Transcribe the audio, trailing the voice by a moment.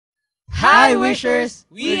Hi Wishers!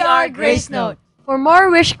 We are Gracenote. For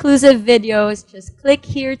more wish-exclusive videos, just click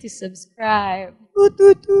here to subscribe. Toot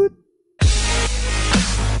toot toot.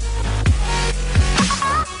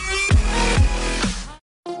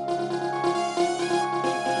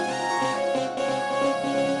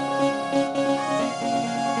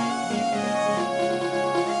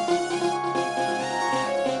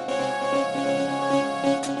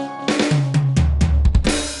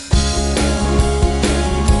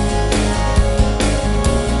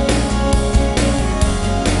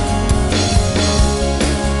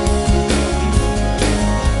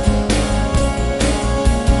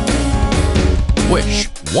 Wish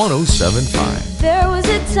 1075. There was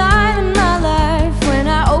a time in my life when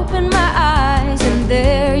I opened my eyes and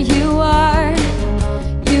there you are.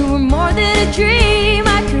 You were more than a dream,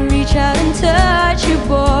 I could reach out and touch you,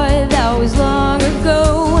 boy, that was long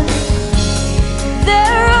ago.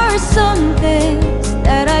 There are some things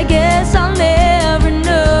that I guess I'll never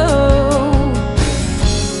know.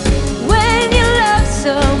 When you love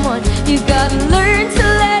someone, you gotta learn to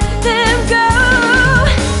let them go.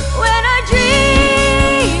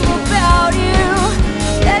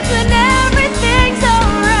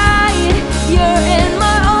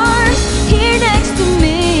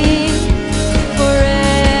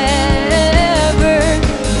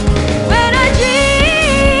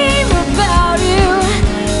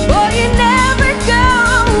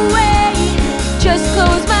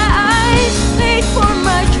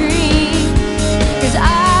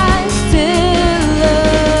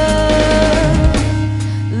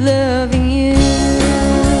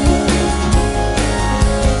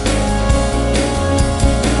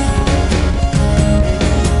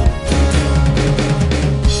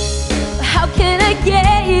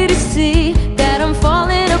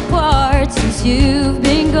 You've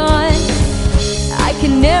been gone. I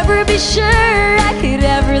can never be sure I could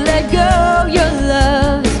ever let go. Your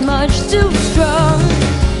love is much too strong.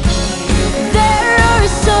 There are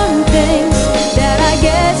some things that I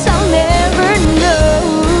guess I'll never know.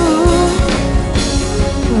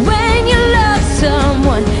 When you love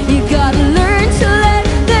someone, you gotta learn to let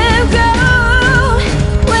them go.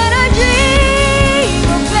 When I dream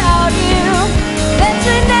about you, that's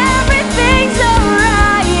when everything's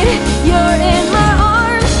alright. You're in my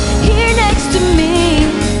arms, here next to me,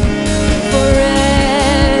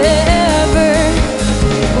 forever.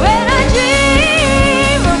 When I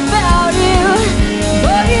dream about you,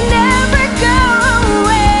 boy, you never go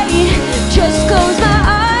away. Just close my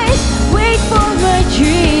eyes, wait for my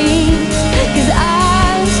dreams, 'cause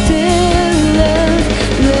I still love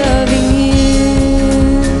loving you.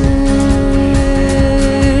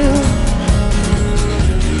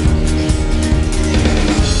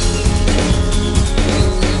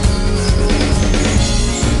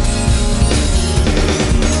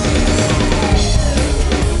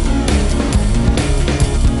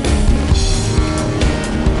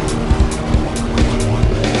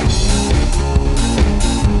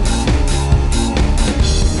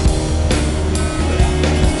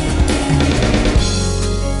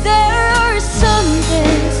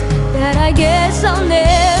 I guess I'll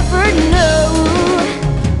never know.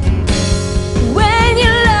 When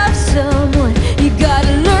you love someone, you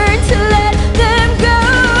gotta learn to let them go.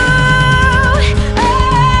 Oh,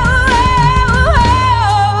 oh,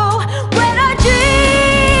 oh. When I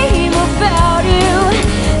dream about you,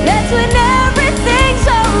 that's when everything's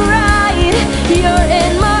alright. You're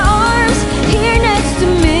in my arms, here next to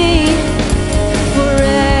me,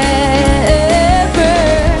 forever.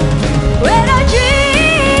 When I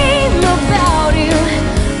dream about you,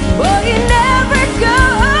 boy, you never go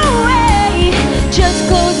away. Just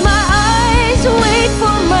close my eyes, wait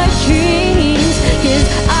for my dreams, 'cause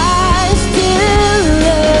I still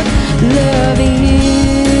love loving you.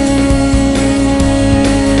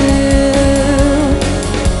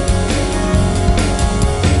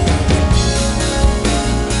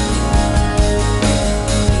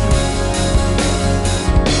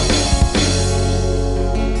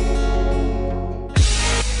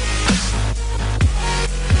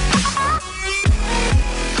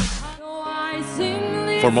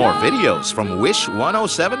 For more videos from Wish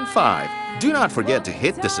 1075, do not forget to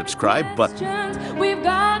hit the subscribe button. We've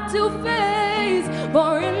got to face,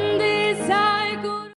 for in